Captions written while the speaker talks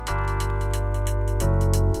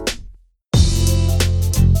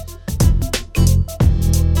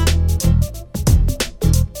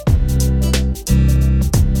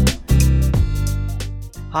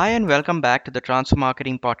Hi, and welcome back to the Transfer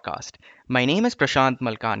Marketing Podcast. My name is Prashant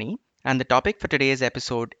Malkani, and the topic for today's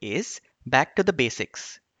episode is Back to the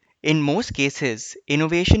Basics. In most cases,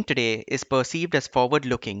 innovation today is perceived as forward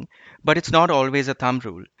looking, but it's not always a thumb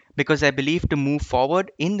rule, because I believe to move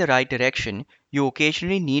forward in the right direction, you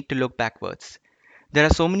occasionally need to look backwards. There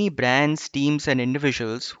are so many brands, teams, and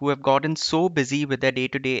individuals who have gotten so busy with their day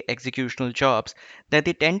to day executional jobs that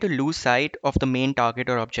they tend to lose sight of the main target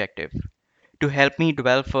or objective. To help me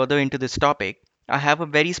delve further into this topic, I have a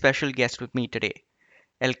very special guest with me today,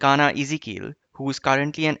 Elkana Ezekiel, who is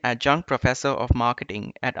currently an adjunct professor of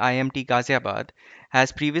marketing at IMT Ghaziabad,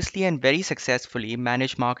 has previously and very successfully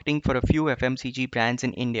managed marketing for a few FMCG brands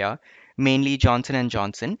in India, mainly Johnson& and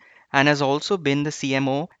Johnson, and has also been the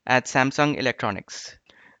CMO at Samsung Electronics.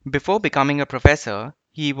 Before becoming a professor,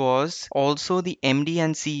 he was also the MD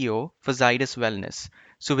and CEO for Zydus Wellness.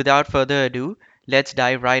 So without further ado, let's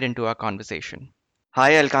dive right into our conversation.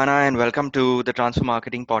 Hi, Elkana, and welcome to the Transfer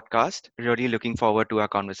Marketing Podcast. Really looking forward to our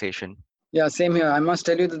conversation. Yeah, same here. I must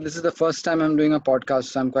tell you that this is the first time I'm doing a podcast,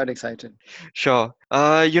 so I'm quite excited. Sure.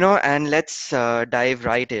 And let's dive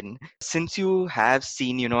right in. Since you have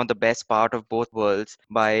seen, the best part of both worlds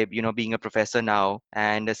by, being a professor now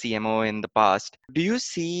and a CMO in the past, do you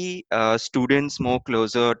see students more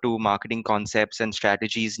closer to marketing concepts and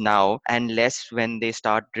strategies now and less when they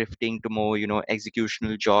start drifting to more,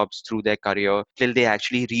 executional jobs through their career till they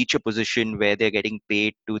actually reach a position where they're getting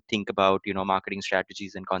paid to think about, marketing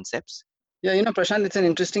strategies and concepts? Yeah, Prashant, it's an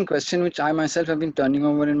interesting question which I myself have been turning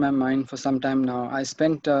over in my mind for some time now. I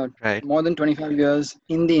spent Right. more than 25 years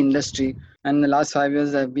in the industry, and the last 5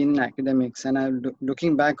 years I've been in academics. And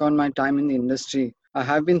looking back on my time in the industry, I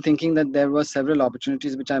have been thinking that there were several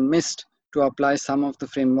opportunities which I missed to apply some of the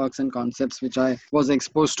frameworks and concepts which I was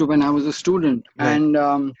exposed to when I was a student. Right. And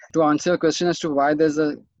to answer your question as to why there's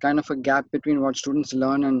a kind of a gap between what students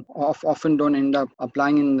learn and often don't end up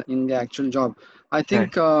applying in the actual job. I Right.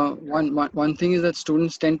 think one thing is that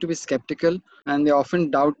students tend to be skeptical and they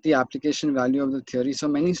often doubt the application value of the theory. So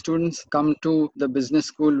many students come to the business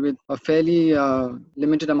school with a fairly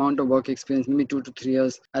limited amount of work experience, maybe 2 to 3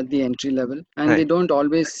 years at the entry level, and they Right. don't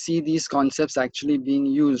always see these concepts actually being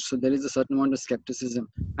used. So there is a certain amount of skepticism.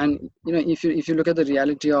 And if you look at the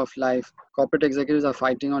reality of life, corporate executives are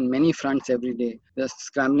fighting on many fronts every day. They're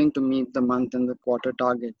scrambling to meet the month and the quarter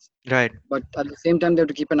targets, Right. but at the same time they have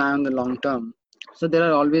to keep an eye on the long term. So there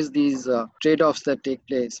are always these trade-offs that take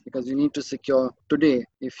place because you need to secure today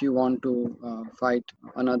if you want to fight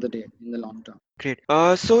another day in the long term. Great.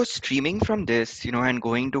 So streaming from this, and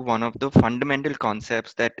going to one of the fundamental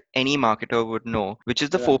concepts that any marketer would know, which is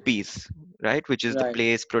the four Right, P's, right? Which is the right,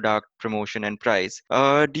 place, product, promotion, and price.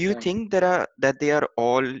 Do you right. think that they are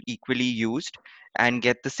all equally used and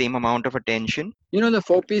get the same amount of attention? The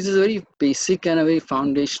four P's is a very basic and a very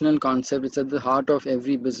foundational concept. It's at the heart of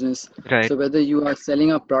every business. Right. So whether you are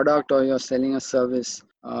selling a product or you're selling a service,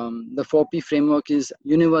 the 4P framework is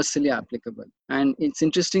universally applicable. And it's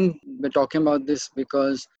interesting we're talking about this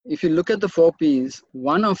because if you look at the 4Ps,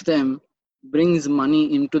 one of them brings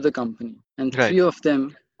money into the company and Right. three of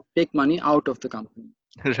them take money out of the company.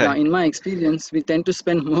 Now, Right. in my experience, we tend to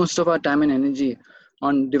spend most of our time and energy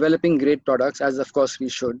on developing great products, as of course we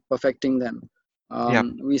should, perfecting them. Yeah.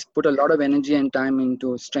 We put a lot of energy and time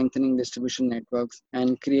into strengthening distribution networks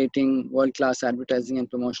and creating world-class advertising and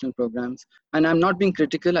promotional programs. And I'm not being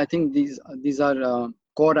critical. I think these are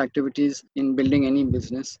core activities in building any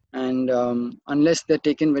business. And unless they're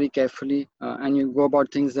taken very carefully and you go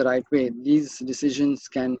about things the right way, these decisions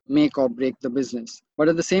can make or break the business. But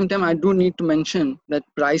at the same time, I do need to mention that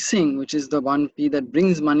pricing, which is the one P that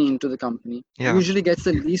brings money into the company, Yeah. usually gets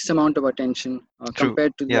the least amount of attention True.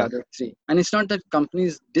 compared to the Yeah. other three. And it's not that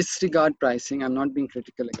companies disregard pricing. I'm not being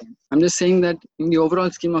critical again. I'm just saying that in the overall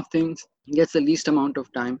scheme of things, it gets the least amount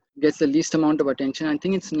of time, gets the least amount of attention. I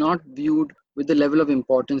think it's not viewed with the level of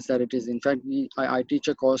importance that it is. In fact, I teach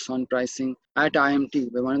a course on pricing at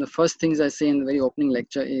IMT, where one of the first things I say in the very opening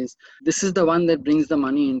lecture is this is the one that brings the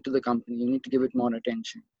money into the company. You need to give it more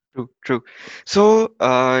attention. True, true. So,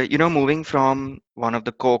 moving from one of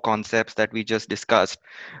the core concepts that we just discussed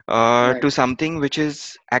Right. to something which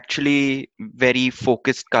is actually very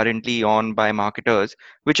focused currently on by marketers,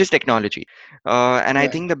 which is technology. And I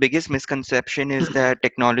Right. think the biggest misconception is that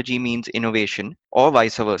technology means innovation or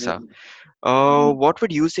vice Yeah. versa. Mhm. What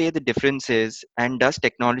would you say the difference is? And does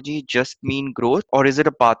technology just mean growth, or is it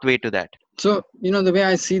a pathway to that? So, the way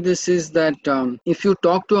I see this is that if you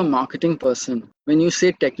talk to a marketing person, when you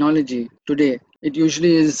say technology today, it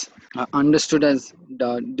usually is understood as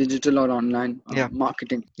digital or online Yeah.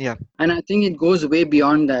 marketing. Yeah. And I think it goes way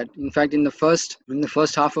beyond that. In fact, in the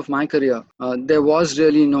first half of my career, there was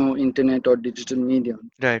really no internet or digital media.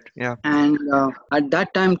 Right. Yeah. And at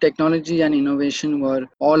that time, technology and innovation were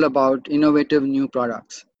all about innovative new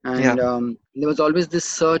products. Yeah. And there was always this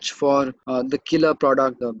search for the killer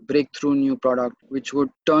product, the breakthrough new product, which would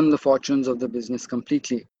turn the fortunes of the business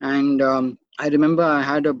completely. And I remember I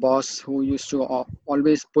had a boss who used to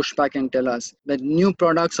always push back and tell us that new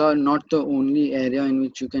products are not the only area in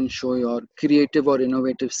which you can show your creative or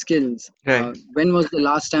innovative skills. Right. When was the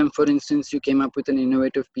last time, for instance, you came up with an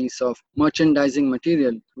innovative piece of merchandising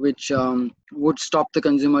material which would stop the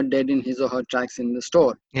consumer dead in his or her tracks in the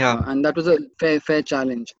store? Yeah. And that was a fair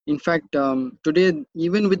challenge. In fact, today,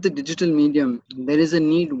 even with the digital medium, there is a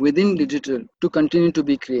need within digital to continue to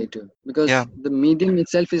be creative, Yeah. because the medium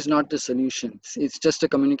itself is not the solution. It's just a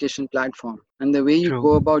communication platform. And the way you True.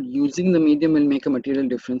 go about using the medium will make a material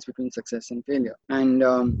difference between success and failure. And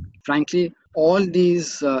frankly, all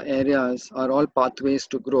these areas are all pathways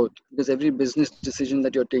to growth, because every business decision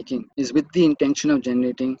that you're taking is with the intention of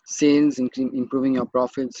generating sales, improving your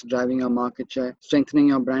profits, driving your market share, strengthening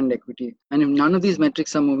your brand equity. And if none of these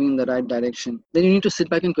metrics are moving in the right direction, then you need to sit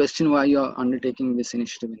back and question why you're undertaking this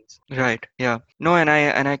initiative. Right. Yeah. No, and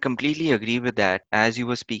I completely agree with that. As you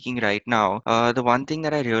were speaking right now, the one thing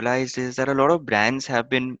that I realized is that a lot of brands have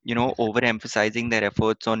been, overemphasizing their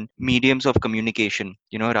efforts on mediums of communication,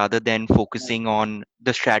 rather than Right. focusing on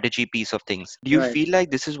the strategy piece of things. Do you Right. feel like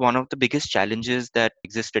this is one of the biggest challenges that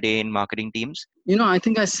exist today in marketing teams? I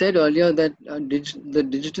think I said earlier that the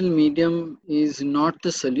digital medium is not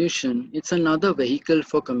the solution. It's another vehicle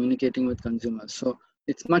for communicating with consumers. So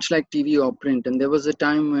it's much like TV or print. And there was a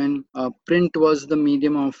time when print was the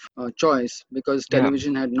medium of choice, because Yeah.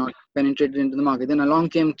 television had not penetrated into the market. Then along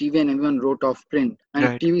came TV and everyone wrote off print. And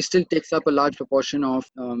Right. TV still takes up a large proportion of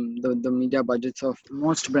the media budgets of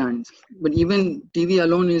most brands. But even TV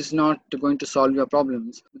alone is not going to solve your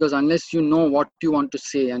problems, because unless you know what you want to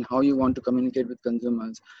say and how you want to communicate with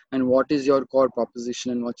consumers, and what is your core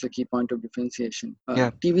proposition and what's your key point of differentiation,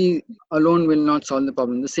 Yeah. TV alone will not solve the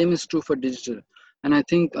problem. The same is true for digital. And I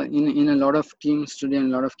think in a lot of teams today, in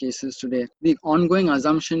a lot of cases today, the ongoing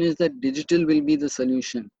assumption is that digital will be the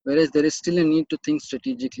solution, whereas there is still a need to think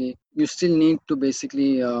strategically. You still need to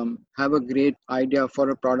basically have a great idea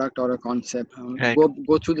for a product or a concept. Right.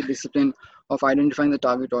 Go through the discipline of identifying the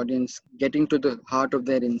target audience, getting to the heart of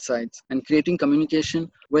their insights, and creating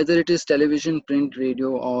communication, whether it is television, print,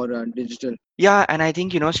 radio, or digital. Yeah, and I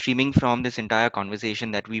think, streaming from this entire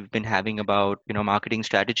conversation that we've been having about, marketing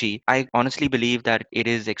strategy, I honestly believe that it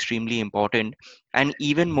is extremely important. And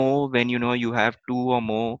even more when, you have two or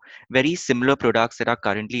more very similar products that are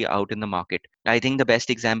currently out in the market. I think the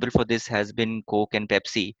best example for this has been Coke and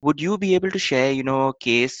Pepsi. Would you be able to share, a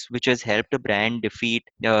case which has helped a brand defeat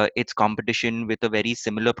its competition with a very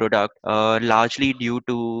similar product, largely due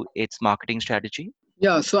to its marketing strategy?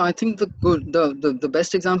 Yeah, so I think the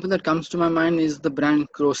best example that comes to my mind is the brand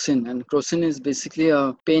Crocin, and Crocin is basically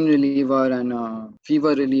a pain reliever and a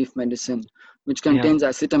fever relief medicine, which Yeah. contains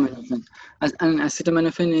acetaminophen. And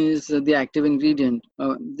acetaminophen is the active ingredient.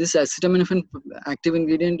 This acetaminophen active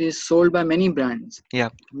ingredient is sold by many brands. Yeah.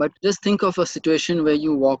 But just think of a situation where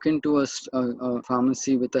you walk into a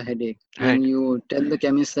pharmacy with a headache, Right. and you tell the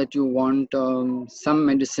chemist that you want some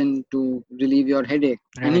medicine to relieve your headache,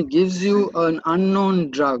 and he Right. gives you an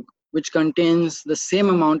unknown drug which contains the same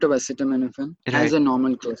amount of acetaminophen as Right. a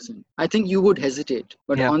normal crocin. I think you would hesitate.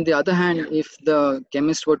 But Yeah. on the other hand, if the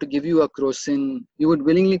chemist were to give you a crocin, you would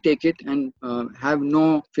willingly take it and have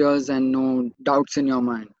no fears and no doubts in your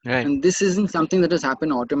mind. Right. And this isn't something that has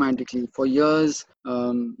happened automatically. For years,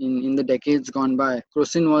 in the decades gone by,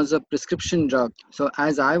 crocin was a prescription drug. So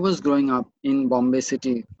as I was growing up in Bombay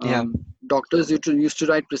City, Yeah. doctors used to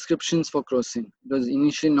write prescriptions for crocin. It was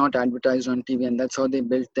initially not advertised on TV, and that's how they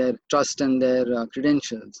built their trust and their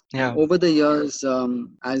credentials. Yeah. Over the years,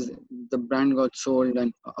 as the brand got sold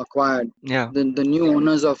and acquired, Yeah. the new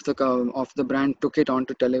owners of the brand took it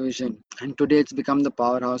onto television, and today it's become the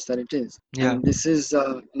powerhouse that it is. Yeah. And this is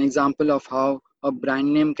an example of how a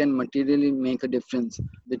brand name can materially make a difference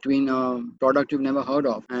between a product you've never heard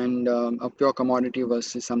of and a pure commodity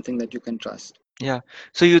versus something that you can trust. Yeah.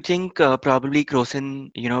 So you think probably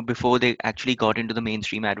Crocin, before they actually got into the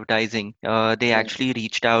mainstream advertising, they Right. actually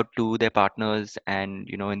reached out to their partners and,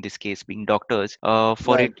 in this case being doctors,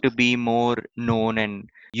 for it Right. to be more known and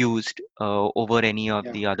used over any of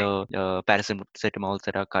Yeah. the other paracetamols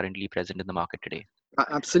that are currently present in the market today.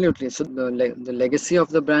 Absolutely. So the legacy of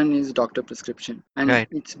the brand is doctor prescription, and Right,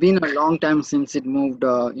 it's been a long time since it moved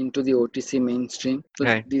into the OTC mainstream. So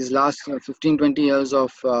right. these last 15, 20 years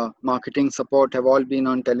of marketing support have all been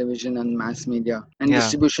on television and mass media, and Yeah,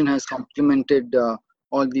 distribution has complemented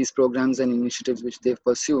all these programs and initiatives which they've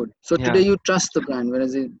pursued. So today yeah. you trust the brand,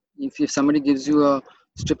 whereas if somebody gives you a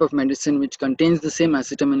strip of medicine which contains the same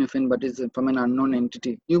acetaminophen but is from an unknown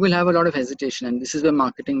entity, you will have a lot of hesitation, and this is where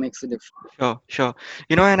marketing makes a difference. Sure, sure.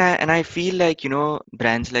 And I feel like,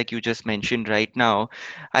 brands like you just mentioned right now,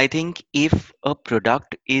 I think if a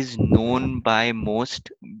product is known by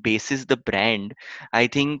most basis the brand, I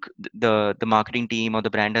think the marketing team or the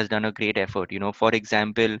brand has done a great effort. For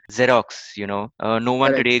example, Xerox, no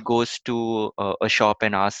one Correct. today goes to a shop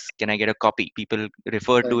and asks, "Can I get a copy?" People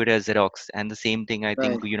refer to Right. it as Xerox, and the same thing I think,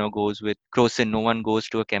 Right. goes with Crocin. No one goes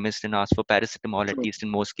to a chemist and asks for paracetamol, at True. least in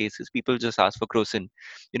most cases. People just ask for Crocin.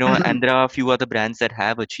 And there are a few other brands that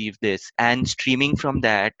have achieved this. And streaming from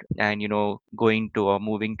that, and going to or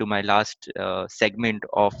moving to my last segment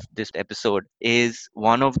of this episode, is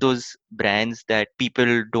one of those brands that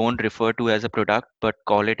people don't refer to as a product but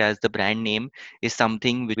call it as the brand name, is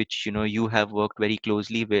something which you have worked very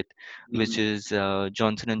closely with, which Mhm. is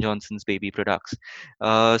Johnson and Johnson's baby products.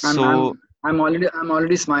 uh, I'm so I'm I'm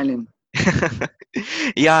already smiling.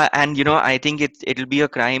 Yeah, and I think it'll be a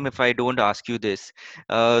crime if I don't ask you this.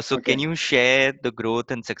 So can Okay. you share the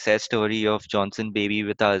growth and success story of Johnson Baby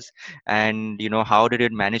with us? And how did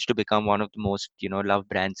it manage to become one of the most, loved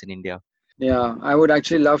brands in India? Yeah, I would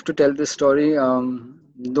actually love to tell this story.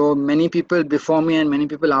 Though many people before me and many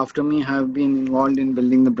people after me have been involved in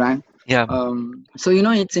building the brand. Yeah, So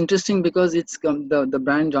it's interesting because the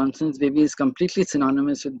brand Johnson's Baby is completely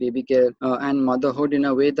synonymous with baby care and motherhood in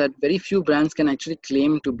a way that very few brands can actually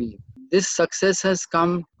claim to be. This success has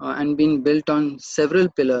come and been built on several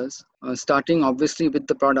pillars, starting obviously with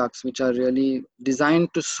the products, which are really designed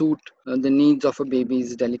to suit the needs of a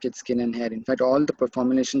baby's delicate skin and hair. In fact, all the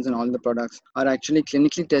formulations and all the products are actually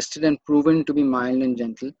clinically tested and proven to be mild and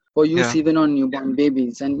gentle for use yeah, even on newborn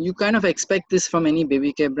babies. And you kind of expect this from any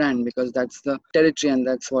baby care brand because that's the territory and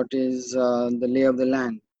that's what is the lay of the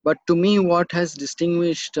land. But to me, what has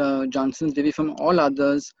distinguished Johnson's Baby from all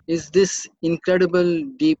others is this incredible,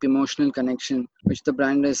 deep emotional connection which the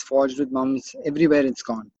brand has forged with moms everywhere it's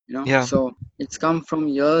gone. yeah, So it's come from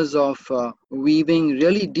years of weaving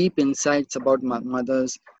really deep insights about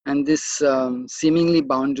mothers and this seemingly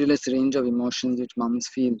boundaryless range of emotions which moms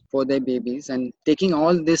feel for their babies, and taking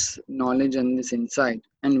all this knowledge and this insight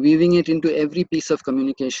and weaving it into every piece of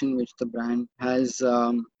communication which the brand has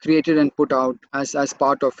created and put out as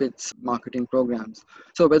part of its marketing programs.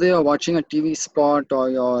 So whether you're watching a TV spot or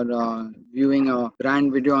you're viewing a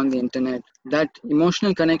brand video on the internet, that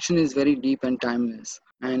emotional connection is very deep and timeless.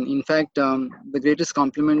 And in fact, the greatest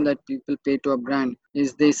compliment that people pay to a brand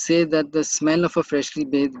is they say that the smell of a freshly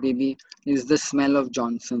bathed baby is the smell of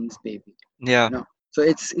Johnson's Baby. yeah, You know, so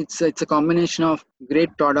it's a combination of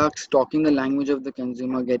great products, talking the language of the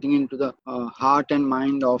consumer, getting into the heart and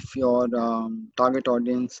mind of your target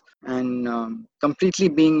audience, and completely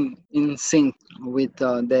being in sync with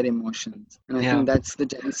their emotions. And I yeah. think that's the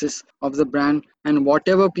genesis of the brand. And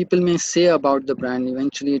whatever people may say about the brand,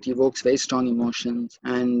 eventually it evokes very strong emotions.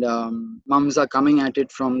 And moms are coming at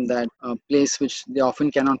it from that place which they often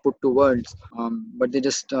cannot put to words, but they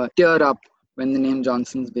just tear up when the name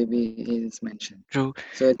Johnson's Baby is mentioned. True.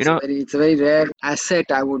 So You know, it's a very rare asset,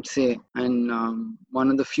 I would say, and one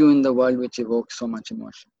of the few in the world which evokes so much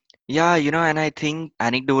emotion. Yeah, and I think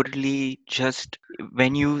anecdotally, just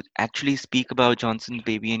when you actually speak about Johnson's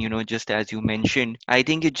Baby, and just as you mentioned, I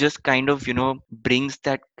think it just kind of, brings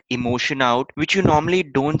that emotion out, which you normally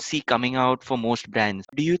don't see coming out for most brands.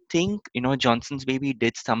 Do you think, Johnson's Baby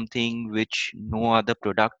did something which no other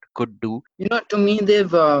product could do? To me,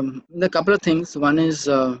 they've a couple of things. One is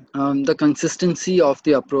the consistency of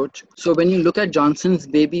the approach. So when you look at Johnson's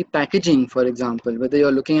Baby packaging, for example, whether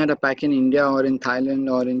you're looking at a pack in India or in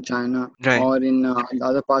Thailand or in China Right, or in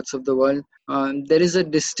other parts of the world, there is a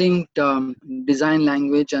distinct design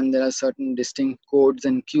language and there are certain distinct codes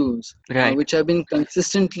and cues right. which have been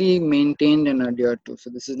consistently maintained and adhered to. So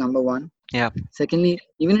this is number one. Yeah, Secondly,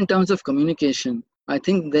 even in terms of communication, I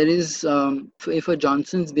think there is, if a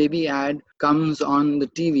Johnson's Baby ad comes on the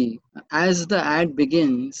TV, as the ad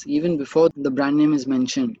begins, even before the brand name is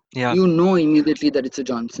mentioned, yeah, you know immediately that it's a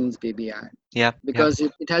Johnson's Baby ad yeah, yeah. because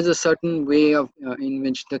it has a certain way of in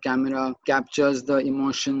which the camera captures the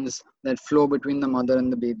emotions that flow between the mother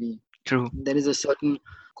and the baby. True. There is a certain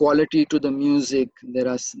quality to the music.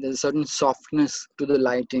 There's a certain softness to the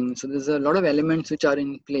lighting. So there's a lot of elements which are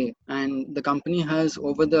in play, and the company has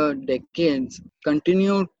over the decades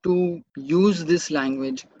continued to use this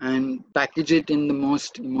language and package it in the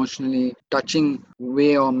most emotionally touching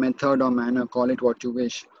way or method or manner. Call it what you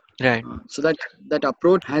wish. Right. So that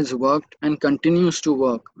approach has worked and continues to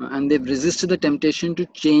work, and they've resisted the temptation to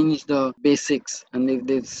change the basics, and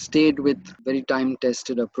they've stayed with very time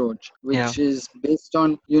tested approach, Yeah. which is based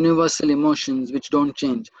on universal emotions which don't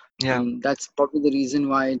change, Yeah. and that's probably the reason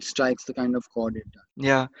why it strikes the kind of chord it does.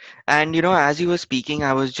 Yeah. And as you were speaking,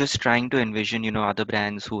 I was just trying to envision, other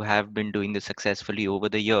brands who have been doing this successfully over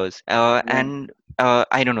the years. Right,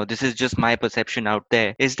 I don't know, this is just my perception out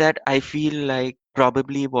there, is that I feel like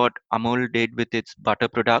probably what Amul did with its butter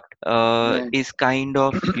product right. is kind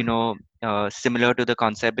of, similar to the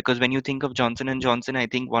concept, because when you think of Johnson and Johnson, I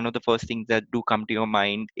think one of the first things that do come to your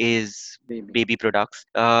mind is Baby. baby products.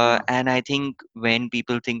 Yeah, And I think when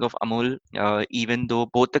people think of Amul, even though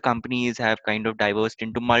both the companies have kind of diverged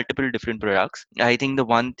into multiple different products, I think the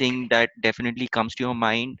one thing that definitely comes to your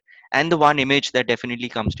mind, and the one image that definitely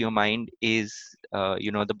comes to your mind is,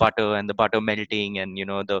 the butter and the butter melting, and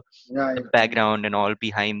the right, right. background and all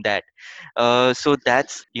behind that. So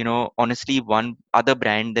that's, honestly one other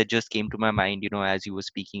brand that just came to my mind, as you were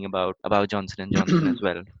speaking about Johnson and Johnson as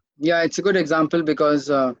well. Yeah, it's a good example because,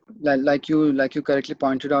 like you correctly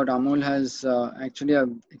pointed out, Amul has actually a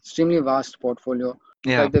extremely vast portfolio.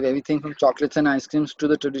 In Yeah. fact, they have everything from chocolates and ice creams to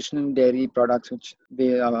the traditional dairy products which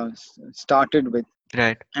they started with.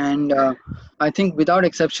 Right. And I think, without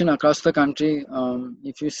exception, across the country,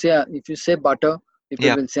 if you say butter, people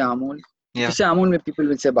Yeah. will say Amul. If you Yeah. say Amul, people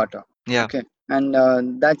will say butter. Yeah. Okay, and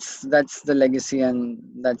that's the legacy, and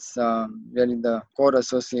that's really the core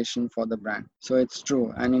association for the brand. So it's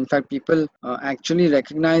true, and in fact, people actually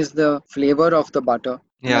recognize the flavor of the butter,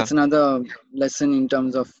 and Yeah. that's another lesson in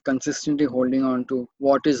terms of consistently holding on to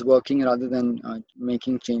what is working rather than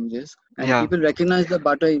making changes. And Yeah. people recognize the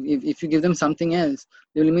butter. If you give them something else,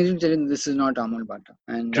 they will immediately tell you this is not Amul butter,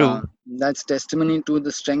 and True. that's testimony to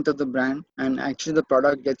the strength of the brand. And actually, the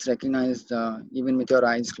product gets recognized even with your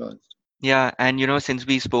eyes closed. Yeah, and since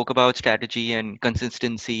we spoke about strategy and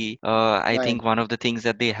consistency, I Right, think one of the things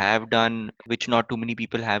that they have done, which not too many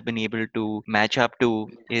people have been able to match up to,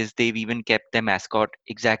 is they've even kept their mascot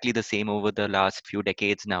exactly the same over the last few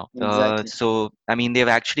decades now. exactly. So, I mean, they've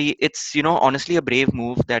actually, it's, honestly a brave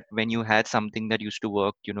move that when you had something that used to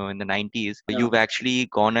work, in the 90s, Yeah, you've actually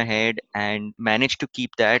gone ahead and managed to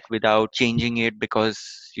keep that without changing it because,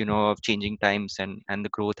 of changing times and the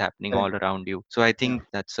growth happening correct. all around you. So I Yeah. think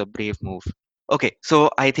that's a brave move. Okay, so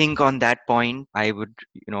I think on that point, I would,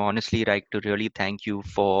 honestly like to really thank you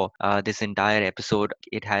for this entire episode.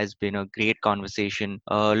 It has been a great conversation,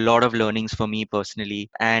 a lot of learnings for me personally,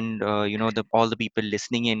 and all the people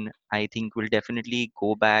listening in. I think will definitely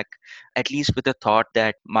go back at least with the thought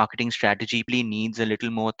that marketing strategy needs a little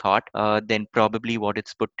more thought than probably what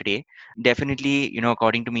it's put today. Definitely,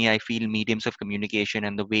 according to me, I feel mediums of communication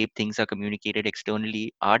and the way things are communicated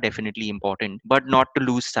externally are definitely important, but not to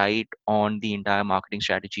lose sight on the entire marketing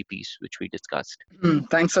strategy piece, which we discussed.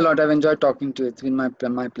 Thanks a lot. I've enjoyed talking to you. It's been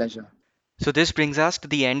my pleasure. So, this brings us to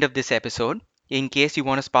the end of this episode. In case you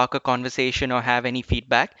want to spark a conversation or have any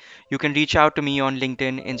feedback, you can reach out to me on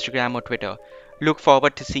LinkedIn, Instagram, or Twitter. Look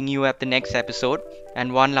forward to seeing you at the next episode.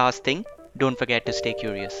 And one last thing, don't forget to stay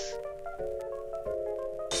curious.